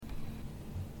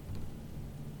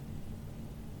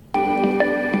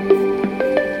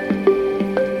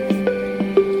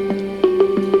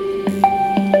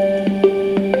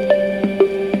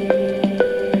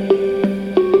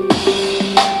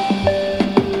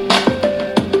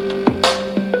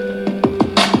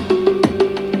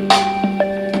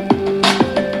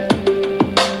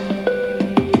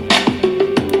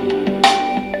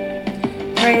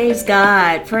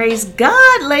God. Praise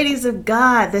God, ladies of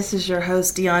God. This is your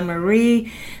host, Dion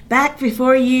Marie, back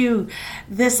before you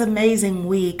this amazing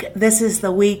week. This is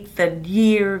the week, the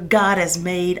year God has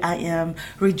made. I am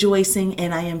rejoicing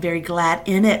and I am very glad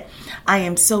in it. I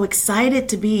am so excited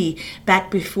to be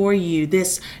back before you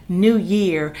this new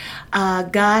year.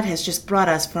 God has just brought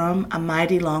us from a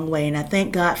mighty long way, and I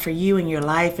thank God for you and your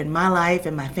life and my life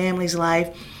and my family's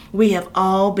life. We have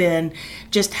all been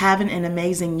just having an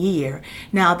amazing year.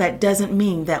 Now, that doesn't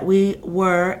mean that we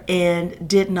were and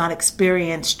did not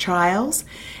experience trials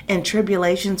and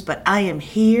tribulations, but I am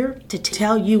here to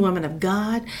tell you, women of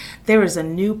God, there is a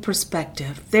new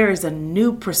perspective. There is a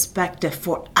new perspective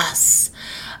for us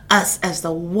as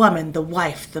the woman, the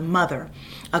wife, the mother.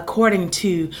 According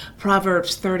to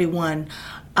Proverbs 31,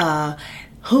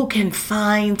 who can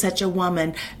find such a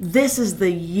woman? This is the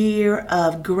year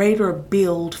of greater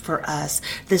build for us.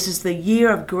 This is the year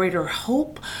of greater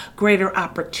hope, greater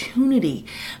opportunity,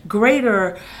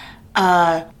 greater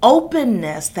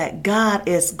openness that God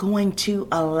is going to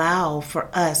allow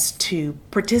for us to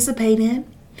participate in,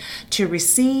 to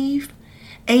receive,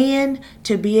 and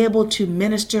to be able to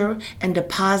minister and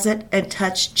deposit and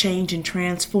touch, change, and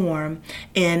transform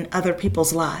in other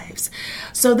people's lives.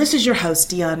 So this is your host,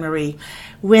 Dion Marie,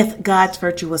 with God's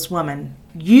Virtuous Woman.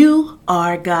 You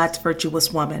are God's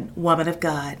virtuous woman, woman of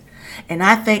God. And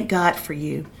I thank God for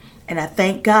you. And I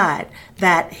thank God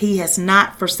that He has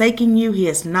not forsaken you. He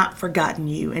has not forgotten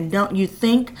you. And don't you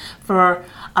think for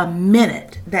a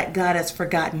minute that God has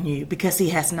forgotten you, because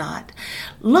He has not.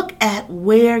 Look at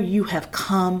where you have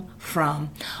come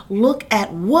from. Look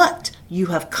at what you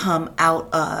have come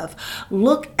out of.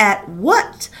 Look at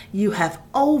what you have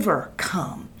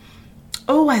overcome.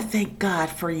 Oh, I thank God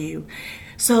for you.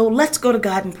 So let's go to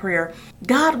God in prayer.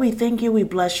 God, we thank you, we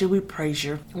bless you, we praise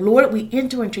you. Lord, we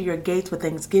enter into your gates with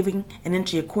thanksgiving and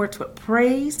into your courts with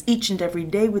praise each and every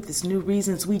day with these new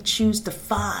reasons. We choose to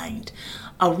find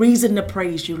a reason to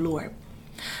praise you, Lord.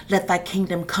 Let thy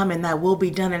kingdom come and thy will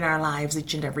be done in our lives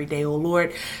each and every day, O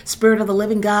Lord. Spirit of the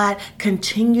living God,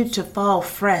 continue to fall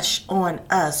fresh on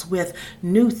us with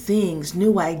new things,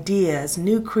 new ideas,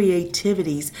 new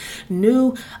creativities,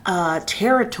 new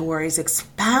territories.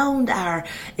 Expound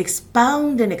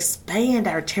and expand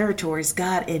our territories,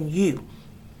 God, in you,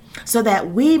 so that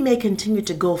we may continue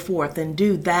to go forth and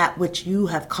do that which you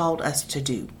have called us to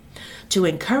do, to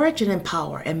encourage and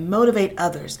empower and motivate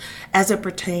others as it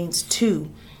pertains to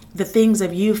the things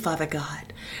of you, Father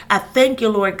God. I thank you,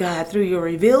 Lord God, through your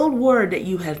revealed word that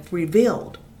you have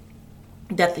revealed,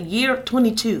 that the year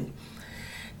 22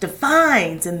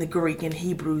 defines in the Greek and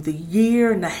Hebrew the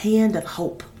year and the hand of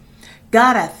hope.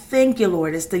 God, I thank you,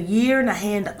 Lord. It's the year and the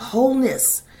hand of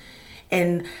wholeness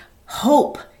and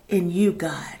hope in you,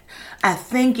 God. I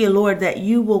thank you, Lord, that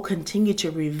you will continue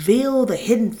to reveal the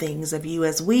hidden things of you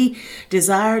as we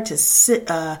desire to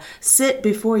sit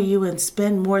before you and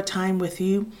spend more time with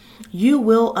you. You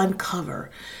will uncover.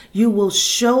 You will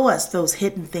show us those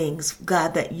hidden things,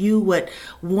 God, that you would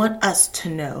want us to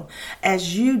know.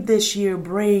 As you this year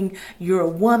bring your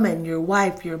woman, your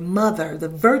wife, your mother, the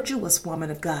virtuous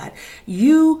woman of God,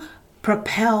 you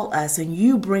propel us and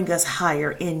you bring us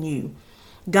higher in you.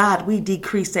 God, we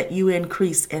decrease that you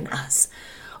increase in us.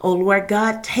 Oh, Lord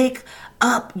God, take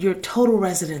up your total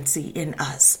residency in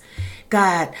us.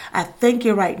 God, I thank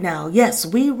you right now. Yes,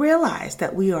 we realize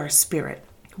that we are a spirit.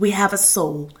 We have a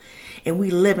soul and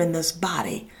we live in this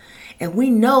body. And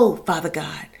we know, Father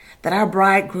God, that our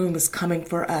bridegroom is coming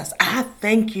for us. I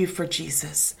thank you for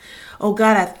Jesus. Oh,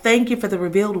 God, I thank you for the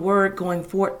revealed word going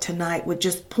forth tonight with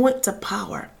just points of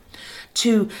power,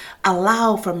 to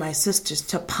allow for my sisters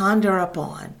to ponder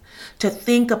upon, to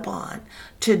think upon,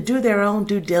 to do their own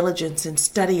due diligence and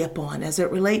study upon as it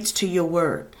relates to your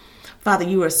word. Father,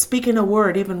 you are speaking a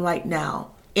word even right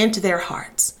now into their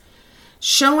hearts,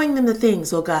 showing them the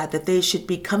things, oh God, that they should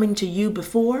be coming to you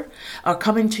before, or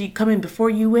coming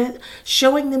before you with,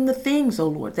 showing them the things, oh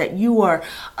Lord, that you are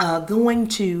going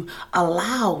to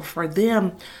allow for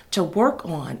them to work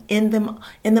on in them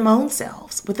own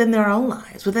selves, within their own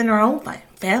lives, within their own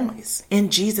families.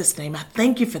 In Jesus' name, I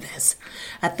thank you for this.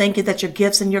 I thank you that your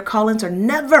gifts and your callings are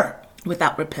never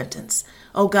without repentance.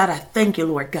 Oh God, I thank you,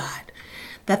 Lord God,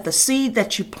 that the seed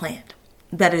that you plant,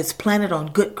 that is planted on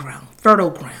good ground,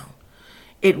 fertile ground,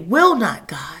 it will not,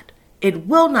 God, it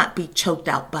will not be choked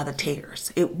out by the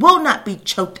tares. It will not be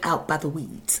choked out by the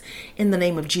weeds. In the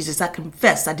name of Jesus, I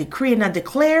confess, I decree, and I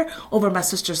declare over my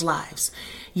sisters' lives,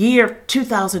 year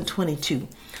 2022,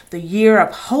 the year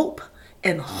of hope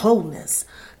and wholeness.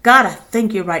 God, I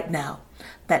thank you right now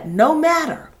that no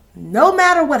matter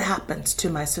what happens to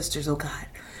my sisters, oh God,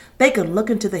 They can look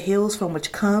into the hills from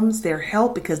which comes their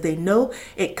help because they know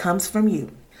it comes from you.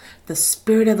 The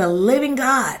Spirit of the living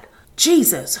God,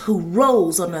 Jesus, who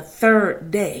rose on the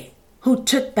third day, who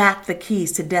took back the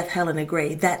keys to death, hell, and the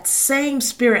grave. That same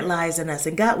Spirit lies in us.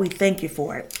 And God, we thank you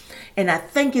for it. And I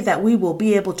thank you that we will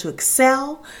be able to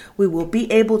excel. We will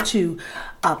be able to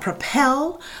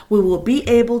propel. We will be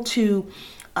able to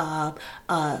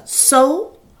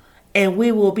sow. And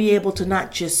we will be able to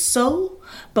not just sow,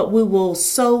 but we will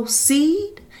sow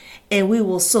seed. And we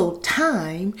will sow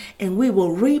time, and we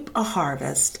will reap a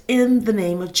harvest in the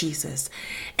name of Jesus.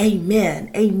 Amen.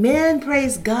 Amen.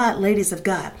 Praise God, ladies of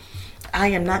God. I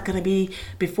am not going to be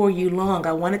before you long.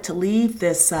 I wanted to leave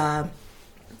this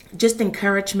just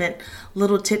encouragement,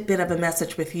 little tidbit of a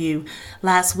message with you.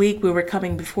 Last week, we were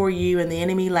coming before you and the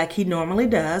enemy like he normally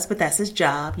does, but that's his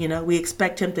job. You know, we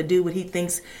expect him to do what he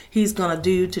thinks he's going to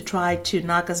do to try to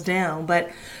knock us down.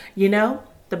 But, you know,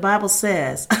 the Bible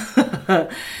says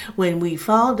when we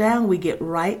fall down, we get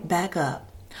right back up.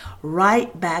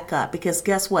 Right back up. Because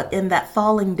guess what? In that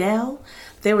falling down,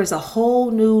 there is a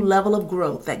whole new level of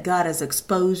growth that God has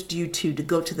exposed you to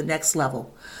go to the next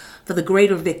level for the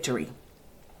greater victory,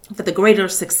 for the greater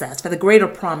success, for the greater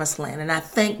promised land. And I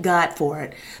thank God for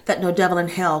it, that no devil in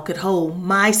hell could hold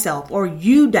myself or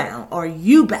you down or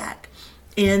you back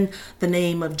in the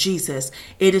name of Jesus.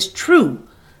 It is true.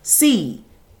 Seed,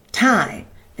 time,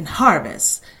 and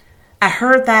harvest. I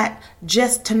heard that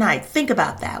just tonight. Think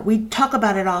about that. We talk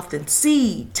about it often.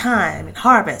 Seed, time, and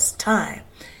harvest, time.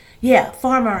 Yeah,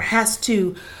 farmer has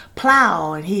to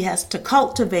plow and he has to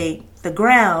cultivate the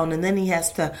ground, and then he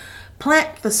has to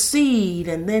plant the seed,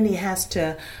 and then he has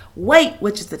to wait,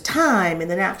 which is the time,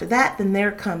 and then after that, then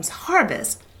there comes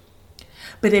harvest.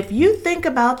 But if you think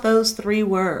about those three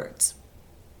words,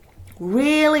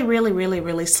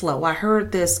 really slow. I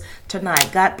heard this tonight.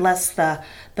 God bless the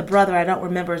brother, I don't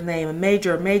remember his name, a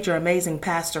major, amazing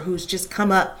pastor who's just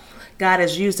come up. God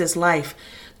has used his life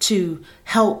to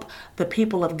help the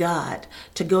people of God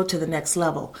to go to the next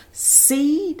level.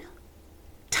 Seed,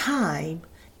 time,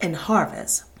 and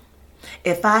harvest.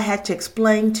 If I had to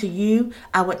explain to you,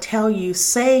 I would tell you,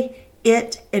 say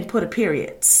it and put a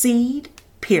period. Seed,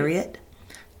 period.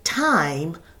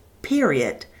 Time,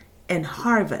 period. And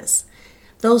harvest.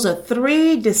 Those are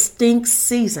three distinct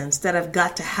seasons that have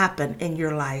got to happen in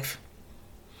your life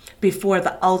before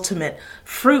the ultimate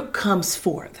fruit comes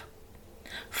forth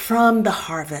from the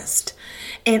harvest.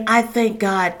 And I thank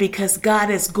God, because God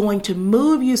is going to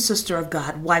move you, sister of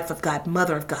God, wife of God,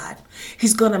 mother of God.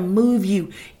 He's going to move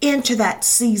you into that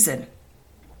season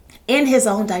in his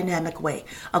own dynamic way,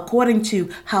 according to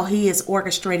how he is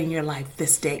orchestrating your life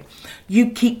this day.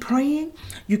 You keep praying,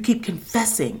 you keep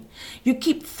confessing, you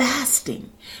keep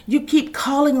fasting, you keep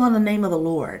calling on the name of the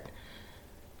Lord.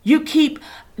 You keep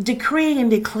decreeing and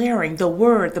declaring the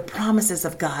word, the promises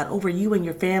of God over you and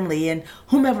your family and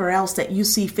whomever else that you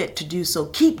see fit to do so.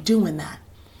 Keep doing that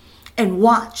and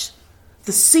watch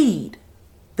the seed,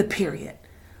 the period,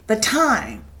 the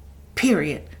time,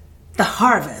 period, the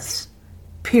harvest,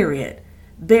 period,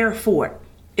 bear forth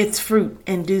its fruit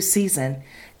in due season.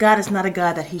 God is not a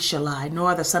God that he shall lie,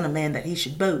 nor the son of man that he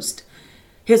should boast.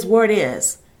 His word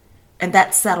is, and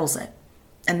that settles it.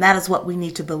 And that is what we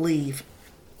need to believe.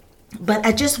 But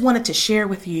I just wanted to share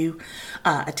with you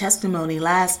a testimony.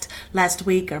 Last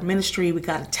week, our ministry, we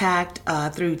got attacked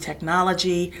through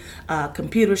technology.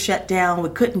 Computer shut down. We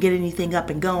couldn't get anything up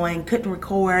and going. Couldn't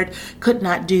record. Could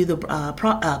not do the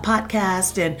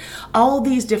podcast. And all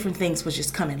these different things was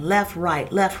just coming left, right.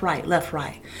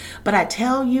 But I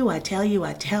tell you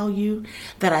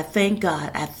that I thank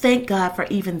God. I thank God for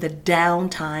even the down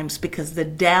times, because the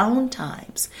down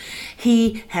times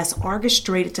he has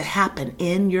orchestrated to happen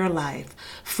in your life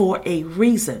for a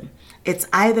reason. It's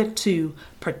either to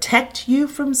protect you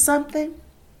from something,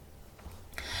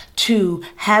 to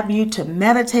have you to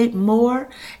meditate more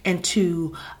and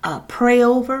to pray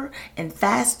over and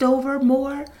fast over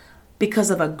more because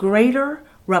of a greater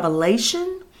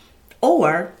revelation,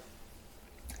 or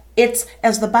it's,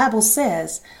 as the Bible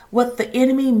says, what the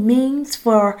enemy means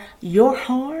for your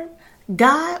harm,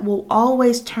 God will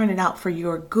always turn it out for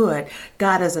your good.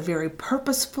 God is a very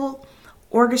purposeful,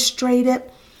 orchestrated,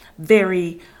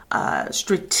 very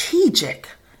strategic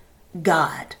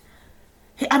God.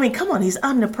 I mean, come on, he's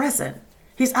omnipresent.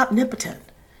 He's omnipotent.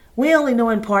 We only know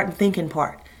in part and think in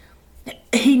part.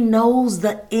 He knows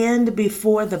the end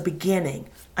before the beginning.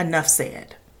 Enough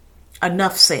said.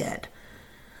 Enough said.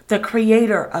 The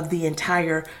creator of the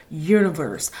entire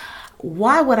universe.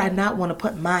 Why would I not want to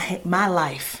put my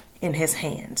life in his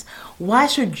hands? Why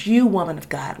should you, woman of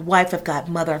God, wife of God,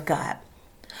 mother of God,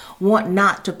 want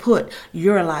not to put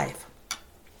your life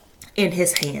in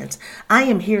his hands. I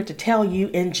am here to tell you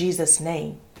in Jesus'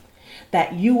 name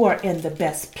that you are in the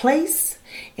best place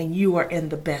and you are in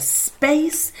the best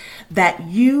space that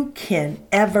you can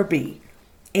ever be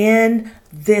in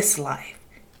this life.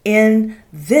 In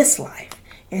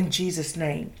Jesus'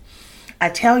 name. I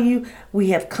tell you,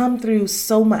 we have come through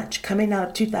so much coming out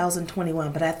of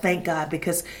 2021, but I thank God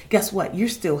because guess what? You're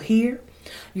still here.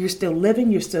 You're still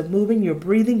living. You're still moving. You're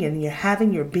breathing and you're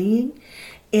having your being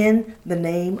in the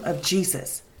name of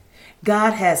Jesus.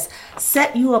 God has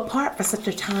set you apart for such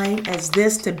a time as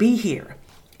this to be here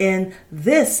in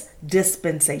this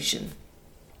dispensation.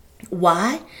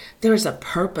 Why? There is a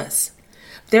purpose.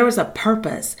 There is a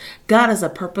purpose. God is a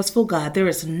purposeful God. There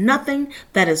is nothing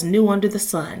that is new under the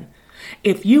sun.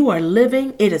 If you are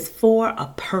living, it is for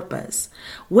a purpose.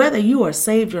 Whether you are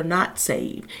saved or not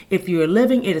saved, if you are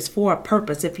living, it is for a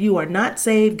purpose. If you are not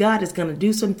saved, God is going to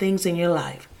do some things in your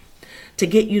life to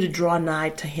get you to draw nigh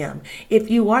to him. If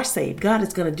you are saved, God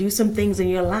is going to do some things in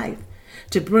your life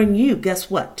to bring you, guess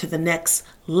what, to the next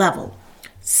level.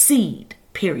 Seed,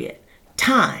 period.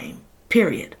 Time,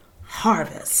 period.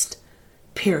 Harvest,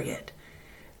 period.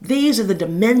 These are the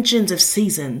dimensions of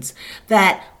seasons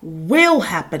that will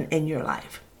happen in your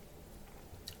life.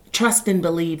 Trust and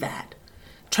believe that.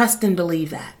 Trust and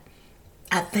believe that.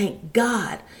 I thank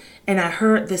God. And I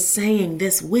heard this saying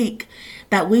this week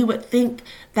that we would think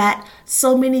that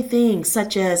so many things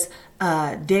such as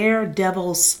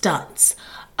daredevil stunts,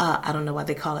 I don't know why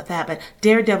they call it that, but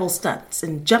daredevil stunts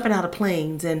and jumping out of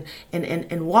planes and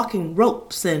walking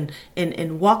ropes and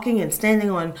walking and standing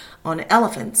on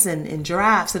elephants and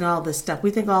giraffes and all this stuff.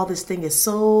 We think all this thing is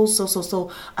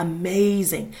so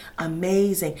amazing.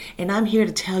 And I'm here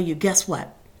to tell you, guess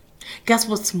what? Guess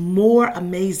what's more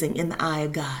amazing in the eye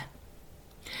of God?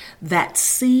 That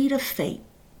seed of faith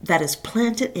that is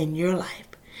planted in your life,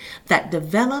 that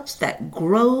develops, that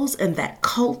grows, and that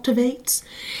cultivates,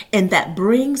 and that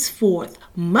brings forth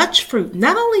much fruit,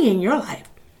 not only in your life,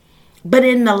 but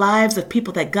in the lives of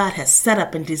people that God has set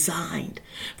up and designed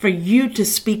for you to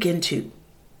speak into.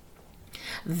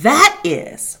 That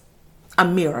is a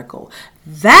miracle.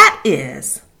 That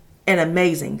is an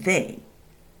amazing thing.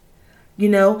 You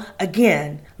know,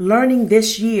 again, learning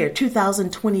this year,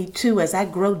 2022, as I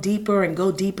grow deeper and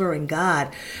go deeper in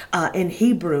God, in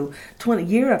Hebrew,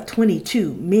 year of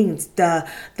 22 means the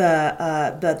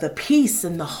peace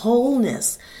and the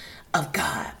wholeness of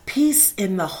God. Peace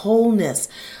in the wholeness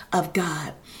of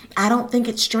God. I don't think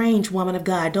it's strange, woman of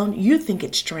God. Don't you think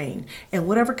it's strange? In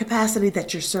whatever capacity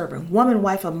that you're serving, woman,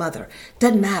 wife, or mother,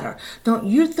 doesn't matter. Don't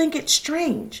you think it's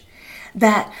strange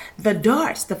that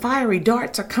the fiery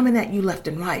darts are coming at you left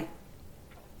and right?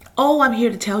 Oh, I'm here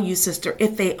to tell you, sister,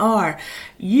 if they are,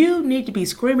 you need to be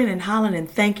screaming and hollering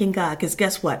and thanking God, because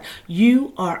guess what?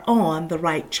 You are on the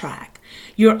right track.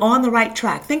 You're on the right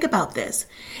track. Think about this.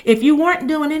 If you weren't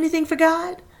doing anything for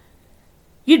God,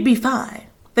 you'd be fine.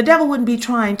 The devil wouldn't be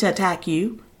trying to attack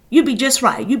you. You'd be just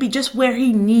right. You'd be just where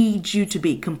he needs you to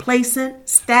be. Complacent,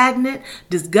 stagnant,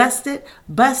 disgusted,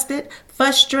 busted,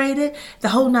 frustrated, the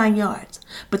whole 9 yards.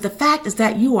 But the fact is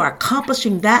that you are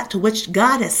accomplishing that to which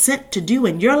God has sent to do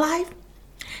in your life.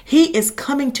 He is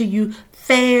coming to you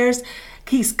fares.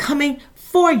 He's coming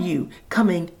for you,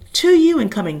 coming to you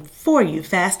and coming for you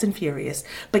fast and furious.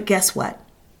 But guess what?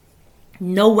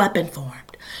 No weapon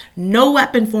formed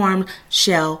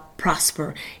shall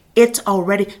prosper. It's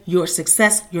already, your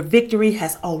success, your victory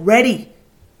has already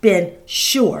been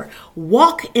sure.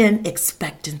 Walk in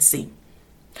expectancy.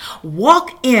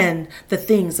 Walk in the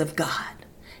things of God.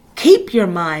 Keep your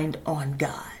mind on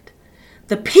God.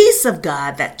 The peace of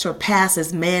God that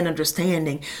surpasses man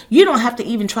understanding. You don't have to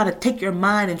even try to take your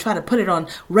mind and try to put it on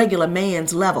regular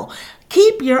man's level.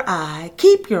 Keep your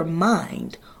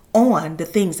mind on the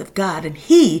things of God, and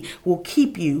he will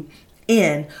keep you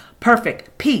in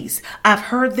perfect peace. I've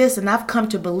heard this and I've come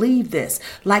to believe this.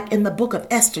 Like in the book of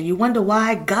Esther, you wonder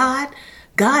why God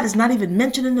is not even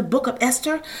mentioned in the book of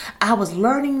Esther. I was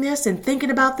learning this and thinking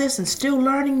about this and still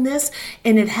learning this,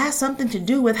 and it has something to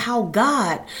do with how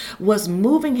God was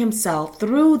moving himself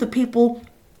through the people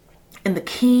and the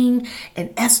king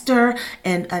and Esther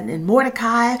and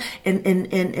Mordecai.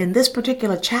 In this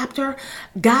particular chapter,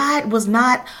 God was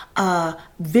not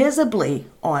visibly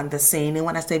on the scene. And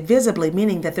when I say visibly,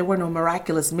 meaning that there were no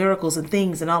miraculous miracles and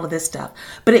things and all of this stuff.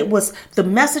 But the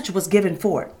message was given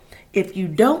forth. If you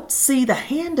don't see the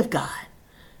hand of God,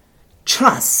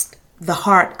 trust the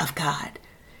heart of God.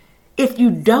 If you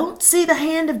don't see the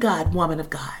hand of God, woman of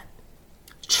God,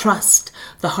 trust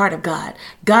the heart of God.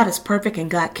 God is perfect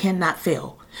and God cannot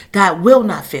fail. God will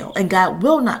not fail and God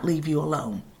will not leave you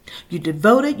alone. You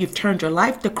devoted, you've turned your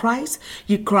life to Christ,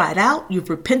 you cried out, you've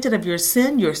repented of your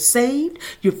sin, you're saved,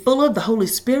 you're full of the Holy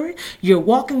Spirit, you're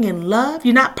walking in love,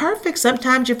 you're not perfect,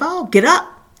 sometimes you fall, get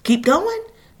up, keep going,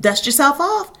 dust yourself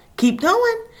off, keep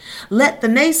going. Let the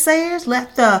naysayers,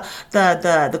 let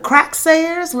the crack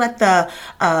sayers, let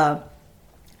the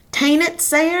tainted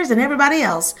sayers and everybody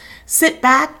else sit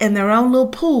back in their own little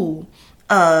pool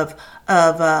of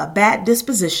bad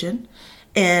disposition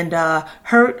and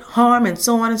hurt, harm, and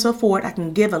so on and so forth. I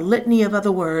can give a litany of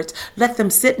other words. Let them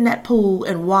sit in that pool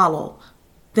and wallow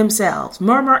themselves,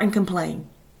 murmur and complain.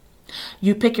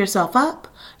 You pick yourself up,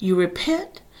 you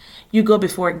repent, you go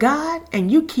before God,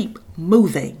 and you keep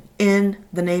moving in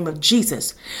the name of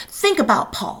Jesus. Think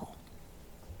about Paul.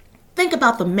 Think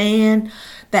about the man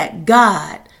that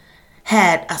God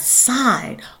had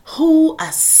assigned, who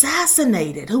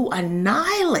assassinated, who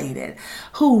annihilated,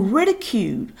 who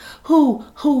ridiculed,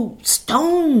 who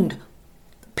stoned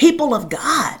people of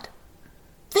God.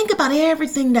 Think about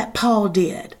everything that Paul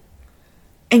did.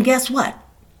 And guess what?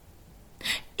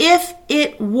 If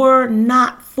it were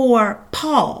not for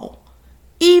Paul,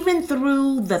 even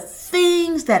through the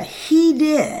things that he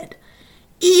did,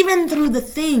 if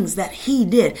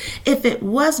it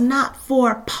was not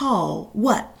for Paul,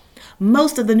 what?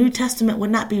 Most of the New Testament would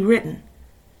not be written.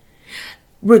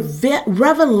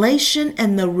 Revelation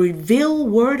and the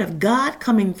revealed word of God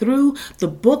coming through the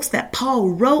books that Paul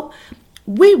wrote,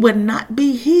 we would not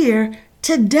be here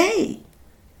today.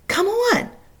 Come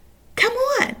on.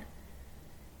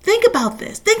 Think about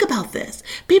this.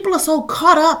 People are so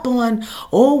caught up on,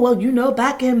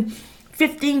 back in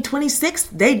 1526,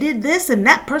 they did this and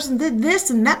that person did this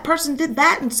and that person did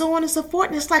that and so on and so forth.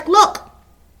 And it's like, look,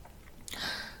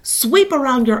 sweep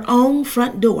around your own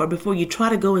front door before you try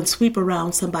to go and sweep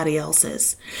around somebody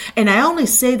else's. And I only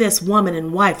say this, woman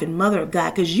and wife and mother of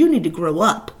God, because you need to grow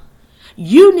up.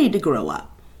 You need to grow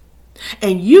up.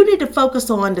 And you need to focus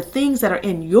on the things that are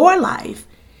in your life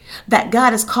that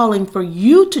God is calling for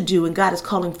you to do and God is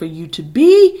calling for you to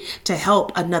be to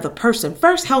help another person.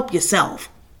 First, help yourself.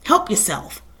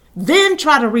 Then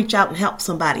try to reach out and help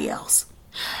somebody else.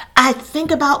 I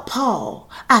think about Paul.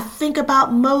 I think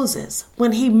about Moses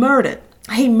when he murdered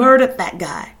that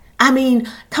guy. I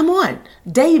mean, come on,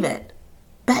 David,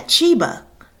 Bathsheba,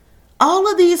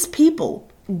 all of these people,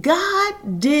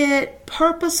 God did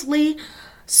purposely,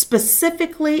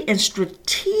 specifically, and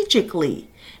strategically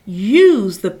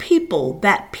use the people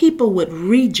that people would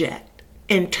reject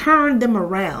and turn them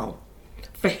around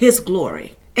for his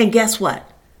glory. And guess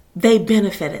what? They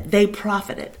benefited. They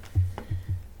profited.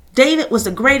 David was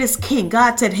the greatest king.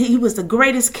 God said he was the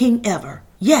greatest king ever.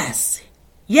 Yes,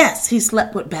 he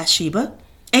slept with Bathsheba.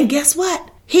 And guess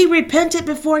what? He repented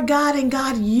before God and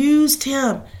God used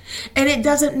him. And it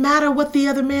doesn't matter what the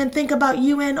other men think about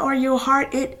you and or your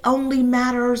heart. It only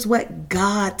matters what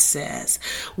God says,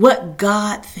 what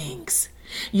God thinks.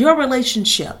 Your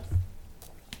relationship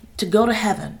to go to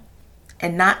heaven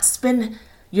and not spend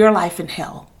your life in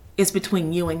hell is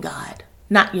between you and God.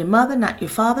 Not your mother, not your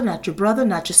father, not your brother,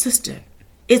 not your sister.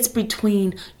 It's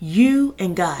between you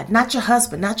and God, not your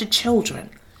husband, not your children.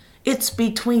 It's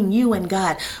between you and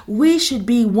God. We should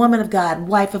be woman of God,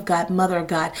 wife of God, mother of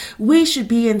God. We should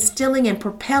be instilling and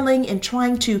propelling and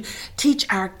trying to teach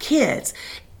our kids,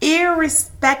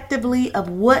 irrespectively of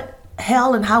what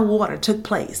hell and high water took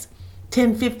place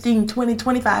 10, 15, 20,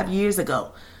 25 years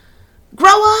ago.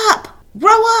 Grow up,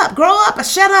 or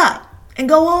shut up and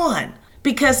go on.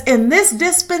 Because in this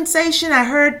dispensation, I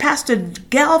heard Pastor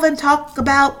Galvin talk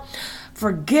about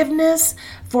forgiveness.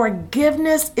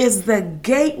 Forgiveness is the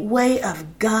gateway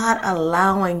of God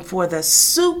allowing for the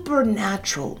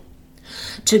supernatural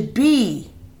to be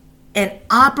and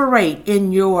operate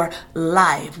in your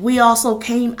life. We also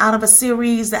came out of a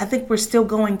series, I think we're still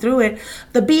going through it,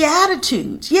 the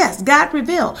Beatitudes. Yes, God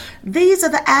revealed. These are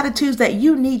the attitudes that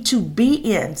you need to be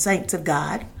in, saints of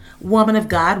God, woman of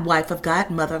God, wife of God,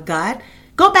 mother of God.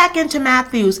 Go back into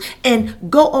Matthew's and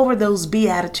go over those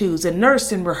Beatitudes and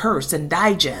nurse and rehearse and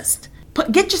digest.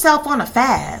 Get yourself on a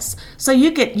fast so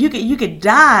you could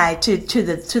die to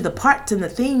the parts and the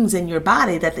things in your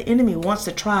body that the enemy wants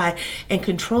to try and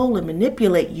control and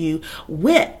manipulate you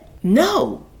with.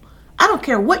 No, I don't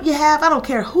care what you have. I don't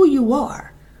care who you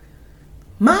are.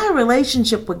 My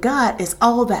relationship with God is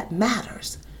all that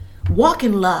matters. Walk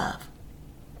in love.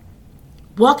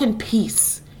 Walk in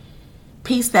peace.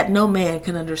 Peace that no man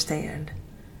can understand.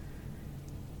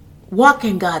 Walk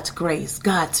in God's grace,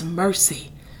 God's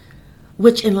mercy,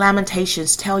 which in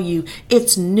Lamentations tell you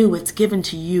it's new, it's given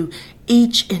to you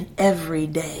each and every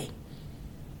day.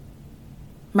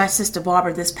 My sister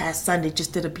Barbara this past Sunday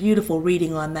just did a beautiful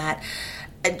reading on that.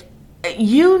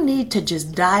 You need to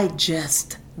just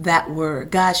digest that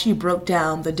word. Gosh, you broke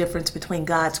down the difference between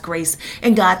God's grace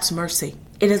and God's mercy.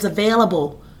 It is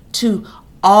available to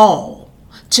all,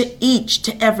 to each,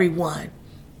 to everyone.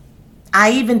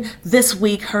 I even this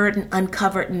week heard and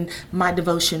uncovered in my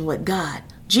devotion with God.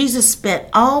 Jesus spent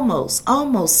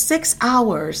almost 6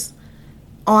 hours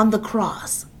on the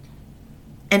cross.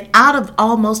 And out of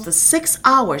almost the 6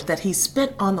 hours that he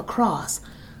spent on the cross,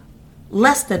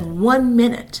 less than 1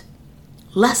 minute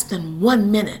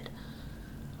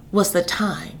was the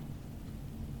time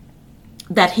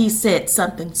that he said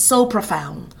something so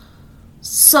profound,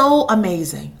 so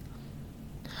amazing,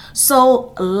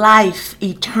 so life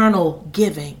eternal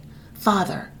giving.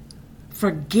 Father,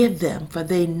 forgive them, for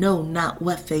they know not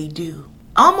what they do.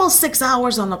 Almost 6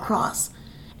 hours on the cross,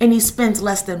 and he spends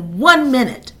less than 1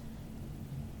 minute.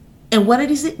 And what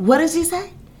does he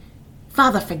say?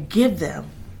 Father, forgive them.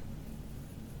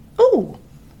 Ooh,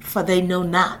 for they know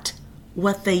not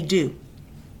what they do.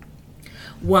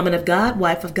 Woman of God,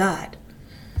 wife of God,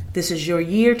 this is your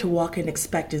year to walk in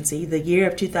expectancy, the year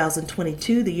of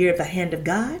 2022, the year of the hand of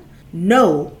God.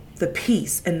 Know the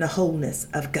peace and the wholeness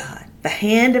of God. The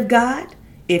hand of God,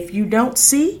 if you don't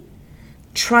see,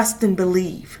 trust and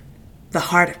believe the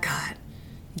heart of God.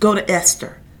 Go to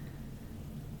Esther.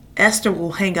 Esther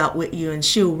will hang out with you and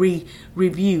she'll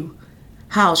review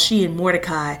how she and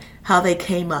Mordecai, how they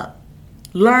came up.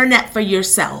 Learn that for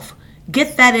yourself.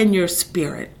 Get that in your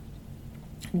spirit.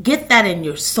 Get that in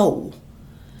your soul.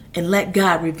 And let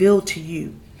God reveal to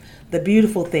you the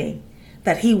beautiful thing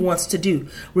that he wants to do.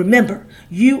 Remember,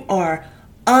 you are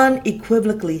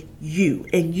unequivocally you,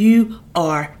 and you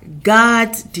are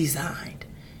God's designed.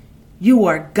 You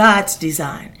are God's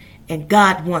design, and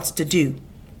God wants to do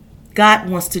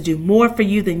more for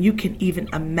you than you can even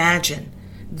imagine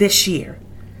this year.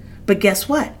 But guess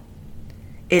what?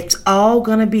 It's all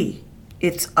going to be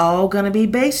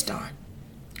based on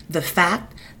the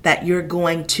fact that you're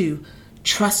going to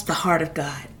trust the heart of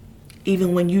God,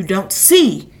 even when you don't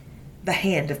see the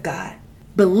hand of God.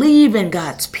 Believe in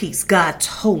God's peace, God's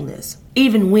wholeness,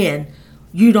 even when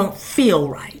you don't feel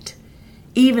right,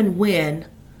 even when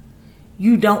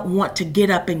you don't want to get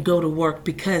up and go to work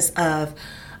because of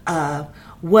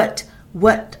what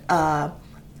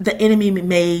the enemy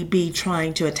may be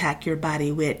trying to attack your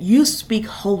body with. You speak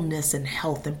wholeness and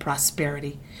health and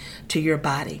prosperity to your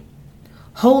body.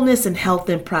 Wholeness and health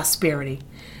and prosperity.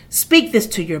 Speak this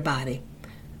to your body.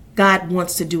 God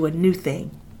wants to do a new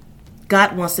thing.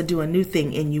 God wants to do a new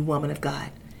thing in you, woman of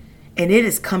God. And it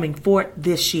is coming forth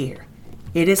this year.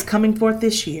 It is coming forth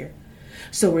this year.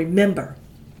 So remember,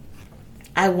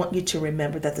 I want you to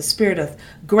remember that the spirit of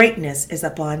greatness is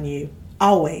upon you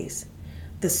always.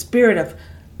 The spirit of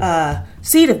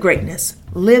seed of greatness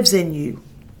lives in you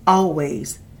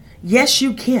always. Yes,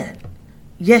 you can.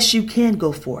 Yes, you can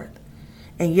go forth.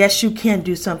 And yes, you can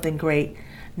do something great,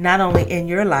 not only in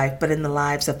your life, but in the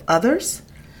lives of others.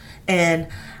 And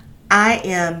I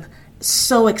am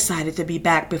so excited to be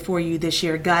back before you this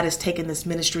year. God has taken this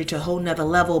ministry to a whole nother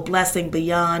level, blessing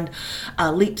beyond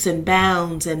leaps and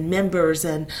bounds, and members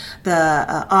and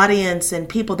the audience and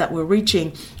people that we're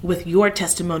reaching with your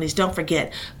testimonies. Don't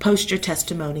forget, post your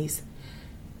testimonies.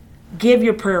 Give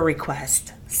your prayer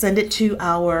request. Send it to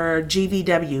our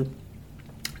GVW.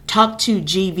 Talk to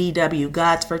GVW,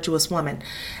 God's Virtuous Woman,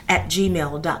 at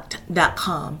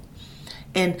gmail.com.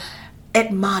 And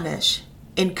admonish,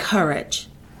 encourage,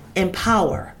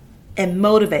 empower, and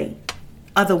motivate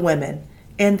other women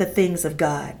in the things of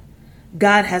God.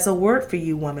 God has a word for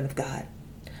you, woman of God.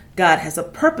 God has a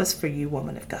purpose for you,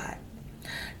 woman of God.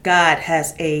 God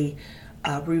has a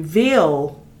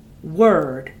reveal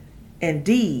word and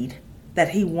deed that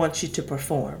he wants you to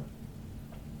perform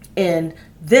in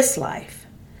this life,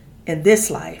 in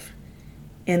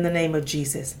the name of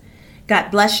Jesus. God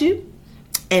bless you,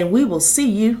 and we will see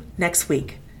you next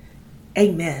week.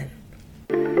 Amen.